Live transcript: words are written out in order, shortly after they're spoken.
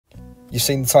You've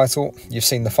seen the title, you've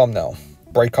seen the thumbnail.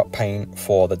 Breakup pain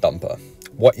for the dumper.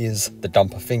 What is the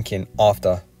dumper thinking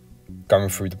after going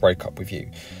through the breakup with you?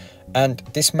 And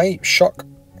this may shock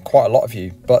quite a lot of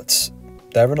you, but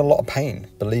they're in a lot of pain,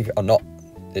 believe it or not.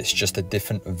 It's just a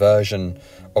different version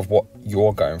of what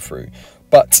you're going through.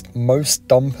 But most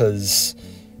dumpers,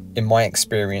 in my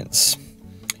experience,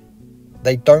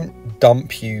 they don't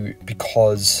dump you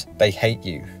because they hate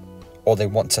you or they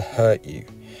want to hurt you.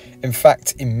 In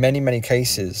fact, in many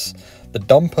cases, the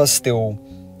dumper still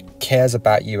cares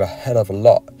about you a hell of a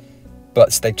lot,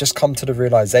 but they've just come to the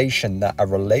realization that a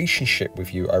relationship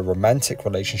with you, a romantic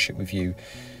relationship with you,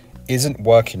 isn't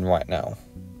working right now.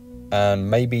 And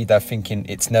maybe they're thinking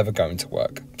it's never going to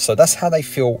work. So that's how they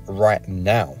feel right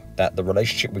now, that the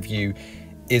relationship with you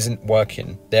isn't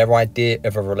working. Their idea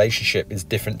of a relationship is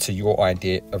different to your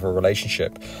idea of a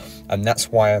relationship. And that's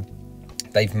why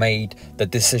they've made the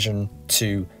decision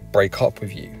to break up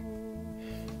with you.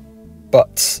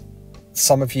 But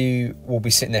some of you will be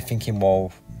sitting there thinking,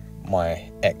 well, my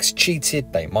ex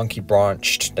cheated, they monkey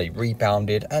branched, they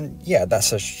rebounded, and yeah,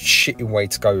 that's a shitty way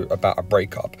to go about a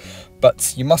breakup.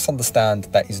 But you must understand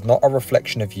that is not a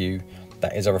reflection of you,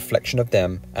 that is a reflection of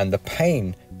them and the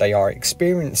pain they are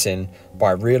experiencing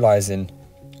by realizing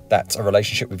that a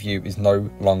relationship with you is no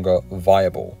longer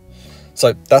viable.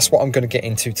 So that's what I'm going to get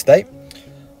into today.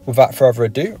 Without further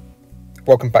ado,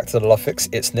 welcome back to the Love Fix.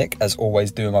 It's Nick, as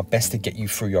always, doing my best to get you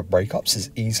through your breakups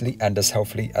as easily and as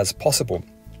healthily as possible.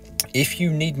 If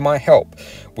you need my help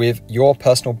with your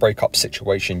personal breakup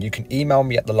situation, you can email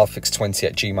me at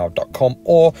thelovefix20@gmail.com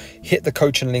or hit the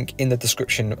coaching link in the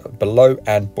description below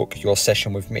and book your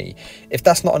session with me. If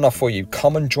that's not enough for you,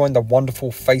 come and join the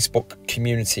wonderful Facebook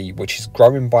community, which is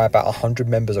growing by about 100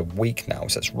 members a week now,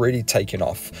 so it's really taking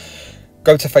off.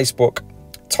 Go to Facebook,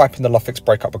 type in the Love Fix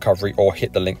Breakup Recovery, or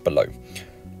hit the link below.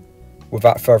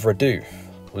 Without further ado,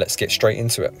 let's get straight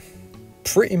into it.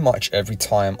 Pretty much every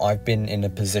time I've been in a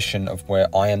position of where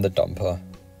I am the dumper,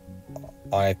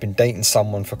 I've been dating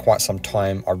someone for quite some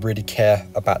time, I really care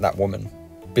about that woman,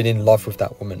 been in love with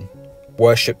that woman,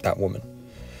 worship that woman.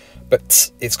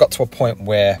 But it's got to a point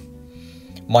where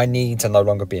my needs are no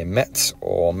longer being met,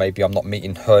 or maybe I'm not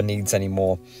meeting her needs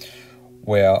anymore.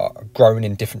 We're growing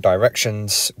in different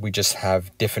directions. We just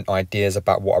have different ideas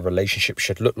about what a relationship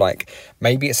should look like.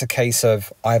 Maybe it's a case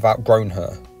of I've outgrown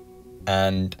her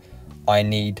and I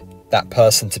need that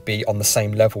person to be on the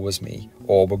same level as me,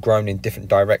 or we're growing in different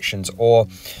directions, or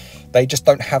they just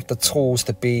don't have the tools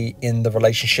to be in the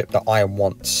relationship that I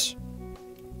want.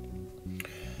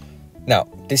 Now,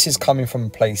 this is coming from a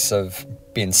place of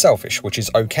being selfish, which is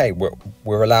okay.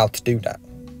 We're allowed to do that.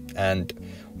 And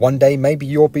one day, maybe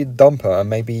you'll be the dumper, and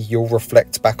maybe you'll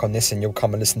reflect back on this and you'll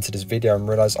come and listen to this video and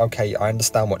realize, okay, I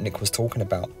understand what Nick was talking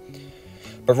about.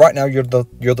 But right now, you're the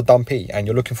dumpee and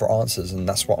you're looking for answers, and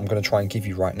that's what I'm going to try and give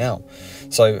you right now.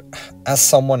 So as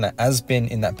someone that has been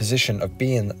in that position of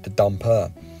being the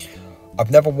dumper,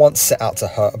 I've never once set out to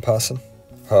hurt a person,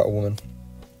 hurt a woman.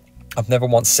 I've never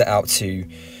once set out to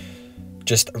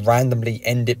just randomly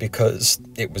end it because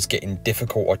it was getting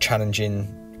difficult or challenging,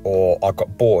 or I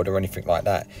got bored or anything like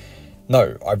that.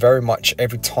 No, I very much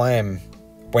every time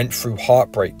went through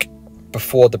heartbreak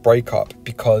before the breakup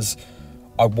because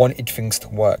I wanted things to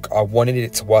work. I wanted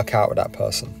it to work out with that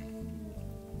person.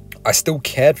 I still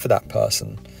cared for that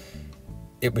person.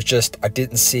 It was just I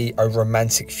didn't see a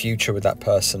romantic future with that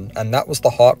person. And that was the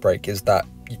heartbreak, is that,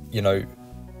 you know,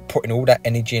 putting all that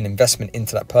energy and investment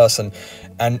into that person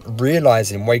and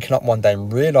realizing, waking up one day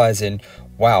and realizing,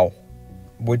 wow,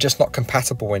 we're just not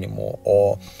compatible anymore,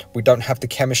 or we don't have the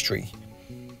chemistry,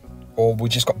 or we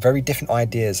just got very different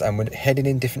ideas and we're heading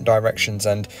in different directions.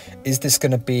 And is this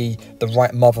going to be the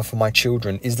right mother for my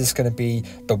children? Is this going to be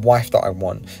the wife that I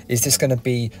want? Is this going to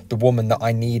be the woman that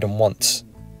I need and want?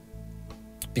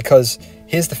 Because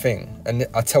here's the thing, and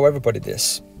I tell everybody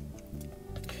this,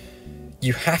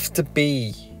 you have to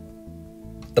be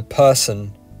the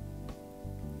person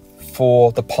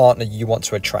for the partner you want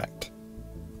to attract.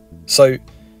 So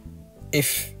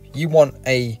if you want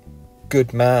a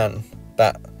good man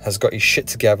that has got his shit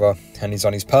together and is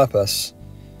on his purpose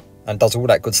and does all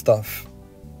that good stuff,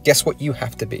 guess what you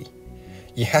have to be?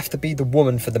 You have to be the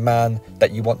woman for the man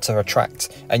that you want to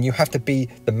attract, and you have to be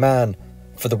the man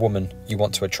for the woman you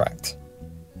want to attract.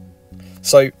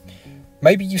 So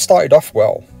maybe you started off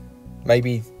well.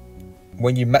 Maybe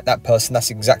when you met that person, that's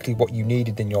exactly what you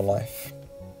needed in your life.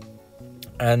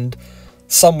 And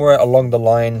somewhere along the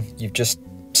line, you've just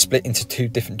split into two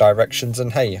different directions.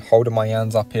 And hey, holding my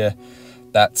hands up here,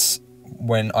 that's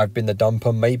when I've been the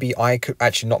dumper. Maybe I could,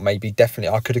 actually not maybe,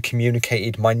 definitely I could have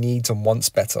communicated my needs and wants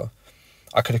better.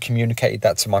 I could have communicated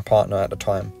that to my partner at the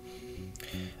time,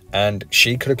 and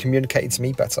she could have communicated to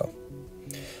me better.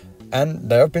 And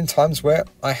there have been times where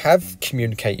I have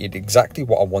communicated exactly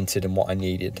what I wanted and what I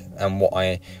needed and what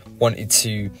I wanted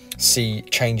to see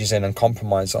changes in and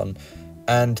compromise on,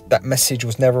 and that message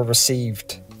was never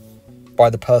received by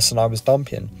the person I was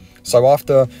dumping. So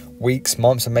after weeks,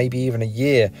 months, and maybe even a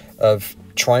year of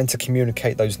trying to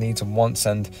communicate those needs and wants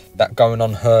and that going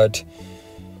unheard,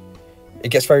 it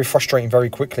gets very frustrating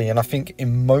very quickly. And I think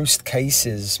in most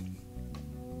cases,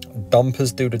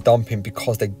 dumpers do the dumping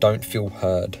because they don't feel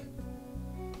heard.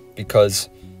 Because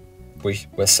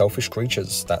we're selfish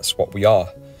creatures. That's what we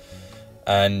are.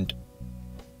 And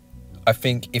I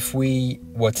think if we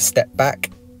were to step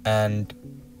back and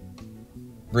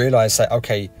realize that,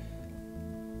 okay,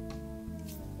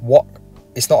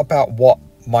 it's not about what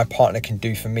my partner can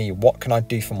do for me. What can I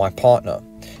do for my partner?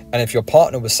 And if your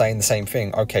partner was saying the same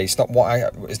thing, okay, it's not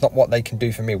what they can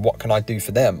do for me. What can I do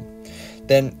for them?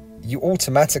 Then you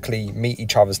automatically meet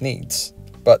each other's needs.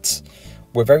 But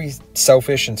we're very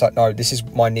selfish and it's like, no, this is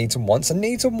my needs and wants. And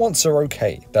needs and wants are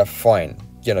okay. They're fine.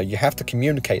 You know, you have to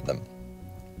communicate them.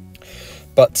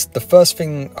 But the first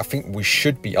thing I think we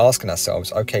should be asking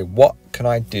ourselves, okay, what can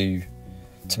I do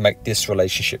to make this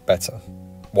relationship better?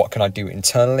 What can I do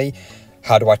internally?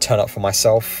 How do I turn up for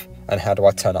myself? And how do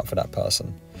I turn up for that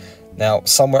person? Now,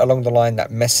 somewhere along the line,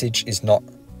 that message is not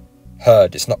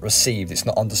heard, it's not received, it's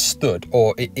not understood,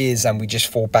 or it is, and we just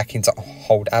fall back into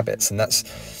old habits. And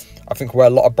that's, I think, where a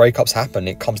lot of breakups happen.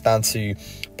 It comes down to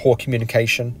poor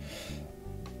communication.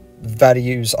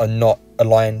 Values are not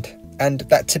aligned. And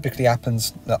that typically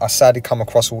happens. I sadly come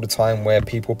across all the time where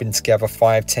people have been together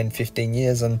 5, 10, 15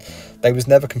 years and they was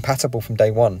never compatible from day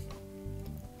one.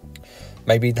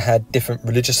 Maybe they had different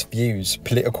religious views,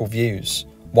 political views.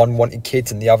 One wanted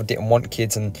kids and the other didn't want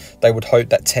kids, and they would hope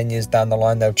that 10 years down the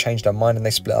line they'll change their mind and they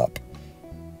split up.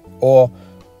 Or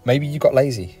maybe you got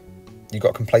lazy, you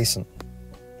got complacent.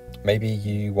 Maybe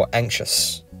you were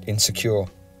anxious, insecure,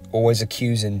 always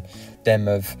accusing them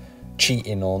of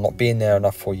cheating or not being there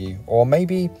enough for you. Or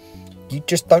maybe you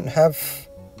just don't have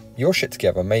your shit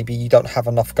together. Maybe you don't have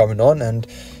enough going on and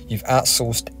you've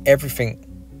outsourced everything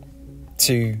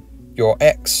to your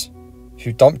ex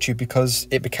who dumped you because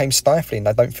it became stifling.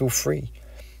 They don't feel free.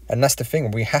 And that's the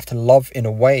thing. We have to love in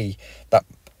a way that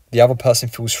the other person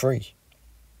feels free.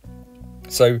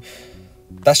 So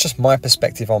that's just my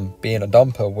perspective on being a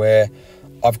dumper, where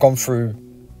I've gone through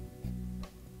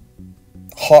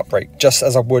heartbreak just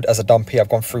as I would as a dumpee. I've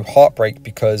gone through heartbreak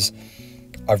because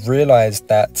I've realized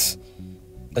that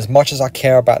as much as I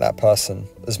care about that person,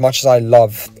 as much as I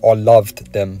love or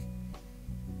loved them,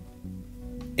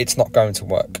 it's not going to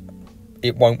work.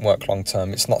 It won't work long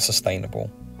term. It's not sustainable.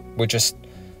 We're just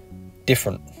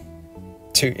different.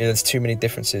 There's too many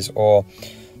differences, or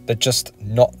they're just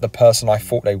not the person I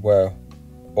thought they were,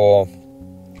 or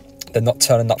they're not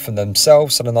turning up for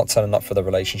themselves, so they're not turning up for the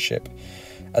relationship.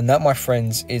 And that, my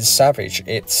friends, is savage.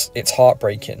 It's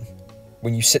heartbreaking.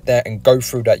 When you sit there and go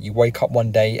through that, you wake up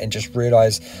one day and just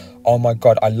realize, oh my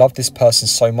God, I love this person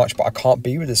so much, but I can't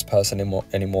be with this person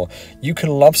anymore. You can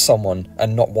love someone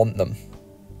and not want them.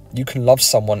 You can love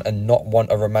someone and not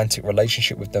want a romantic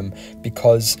relationship with them,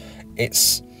 because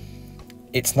it's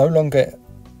no longer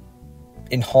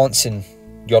enhancing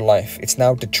your life. It's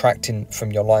now detracting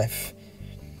from your life.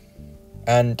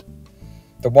 And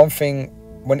the one thing,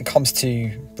 when it comes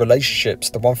to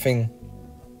relationships, the one thing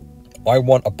I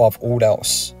want above all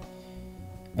else,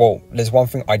 well, there's one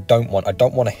thing I don't want. I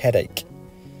don't want a headache.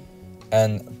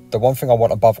 And the one thing I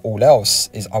want above all else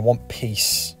is I want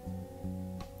peace.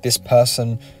 This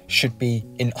person should be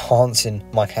enhancing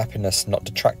my happiness, not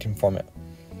detracting from it.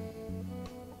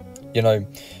 You know,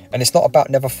 and it's not about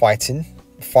never fighting.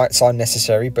 Fights are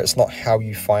necessary, but it's not how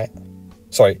you fight.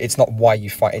 Sorry, it's not why you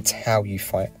fight, it's how you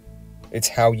fight. It's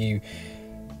how you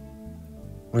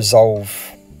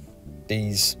resolve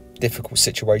these difficult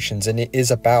situations. And it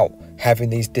is about having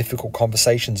these difficult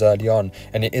conversations early on,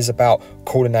 and it is about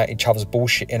calling out each other's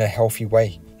bullshit in a healthy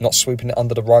way, not sweeping it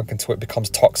under the rug until it becomes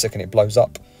toxic and it blows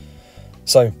up.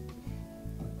 So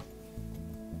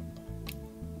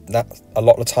that a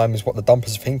lot of the time is what the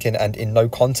dumpers are thinking, and in no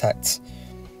contact,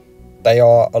 they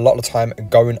are a lot of the time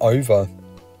going over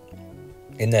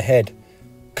in their head,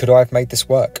 could I have made this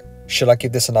work? Should I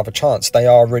give this another chance? They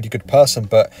are a really good person,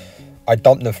 but I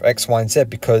dumped them for X, Y, and Z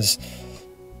because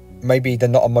maybe they're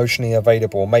not emotionally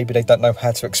available. Maybe they don't know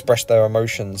how to express their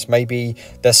emotions. Maybe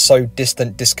they're so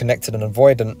distant, disconnected, and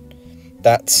avoidant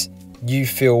that you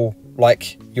feel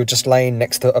like you're just laying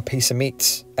next to a piece of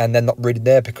meat and they're not really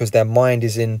there because their mind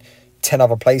is in 10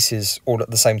 other places all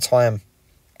at the same time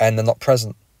and they're not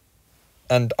present.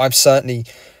 And I've certainly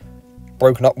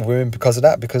broken up with women because of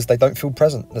that, because they don't feel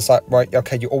present. It's like, right,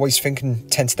 okay, you're always thinking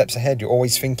 10 steps ahead. You're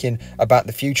always thinking about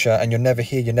the future, and you're never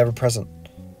here. You're never present.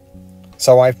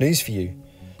 So I have news for you.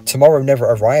 Tomorrow never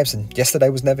arrives, and yesterday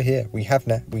was never here. We have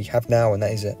now, and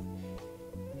that is it.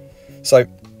 So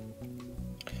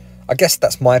I guess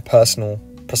that's my personal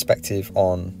perspective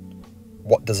on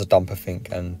what does a dumper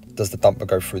think, and does the dumper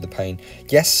go through the pain?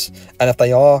 Yes, and if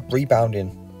they are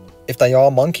rebounding, if they are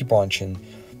monkey branching,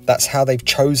 that's how they've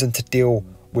chosen to deal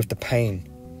with the pain.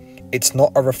 It's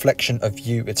not a reflection of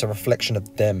you, it's a reflection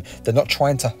of them. They're not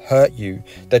trying to hurt you,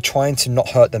 they're trying to not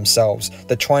hurt themselves.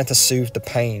 They're trying to soothe the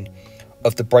pain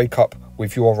of the breakup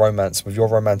with your romance, with your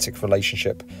romantic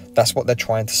relationship. That's what they're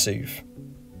trying to soothe.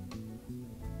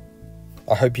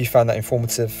 I hope you found that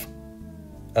informative,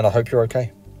 and I hope you're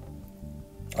okay.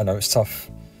 I know it's tough.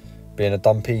 Being a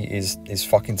dumpy is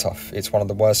fucking tough. It's one of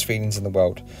the worst feelings in the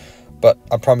world. But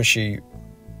I promise you,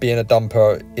 being a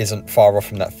dumper isn't far off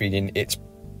from that feeling. It's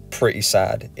pretty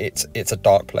sad. It's a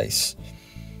dark place.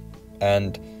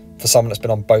 And for someone that's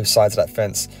been on both sides of that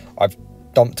fence, I've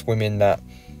dumped women that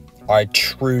I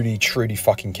truly, truly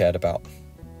fucking cared about.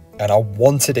 And I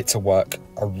wanted it to work.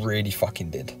 I really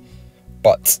fucking did.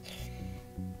 But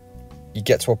you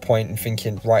get to a point in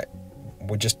thinking, right,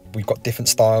 we've got different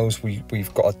styles,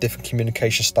 we've got a different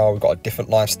communication style, we've got a different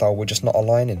lifestyle, we're just not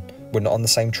aligning, we're not on the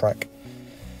same track,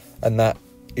 and that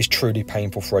is truly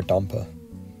painful for a dumper.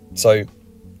 So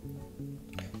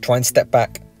try and step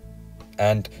back,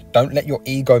 and don't let your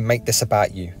ego make this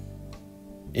about you.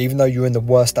 Even though you're in the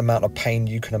worst amount of pain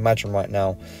you can imagine right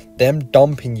now, them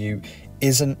dumping you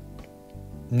isn't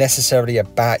necessarily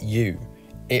about you.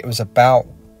 It was about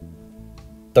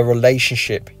the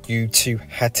relationship you two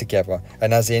had together,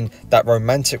 and as in that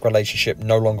romantic relationship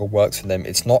no longer works for them.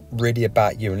 It's not really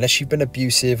about you, unless you've been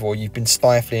abusive, or you've been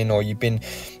stifling, or you've been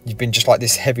just like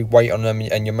this heavy weight on them,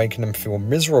 and you're making them feel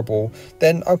miserable.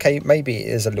 Then okay, maybe it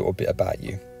is a little bit about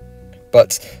you,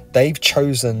 but they've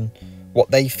chosen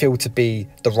what they feel to be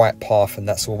the right path, and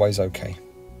that's always okay.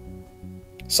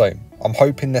 So I'm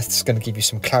hoping that's going to give you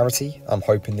some clarity. I'm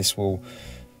hoping this will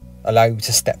allow you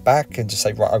to step back and just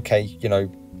say, right, okay, you know,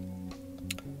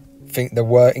 think there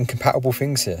were incompatible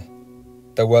things here.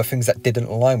 There were things that didn't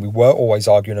align. We were always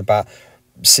arguing about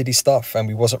silly stuff, and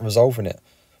we wasn't resolving it.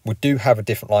 We do have a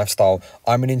different lifestyle.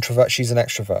 I'm an introvert, she's an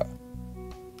extrovert.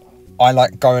 I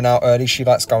like going out early, she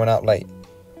likes going out late.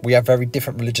 We have very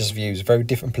different religious views, very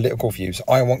different political views.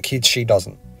 I want kids, she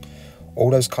doesn't. All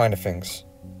those kind of things.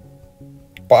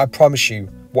 But I promise you,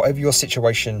 whatever your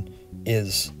situation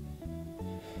is,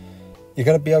 you're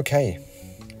going to be okay.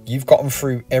 You've gotten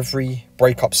through every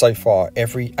breakup so far,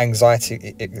 every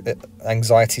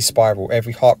anxiety spiral,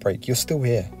 every heartbreak. You're still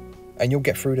here, and you'll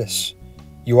get through this.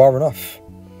 You are enough.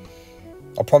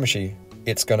 I promise you,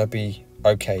 it's going to be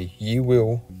okay. You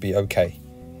will be okay.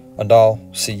 And I'll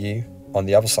see you on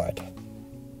the other side.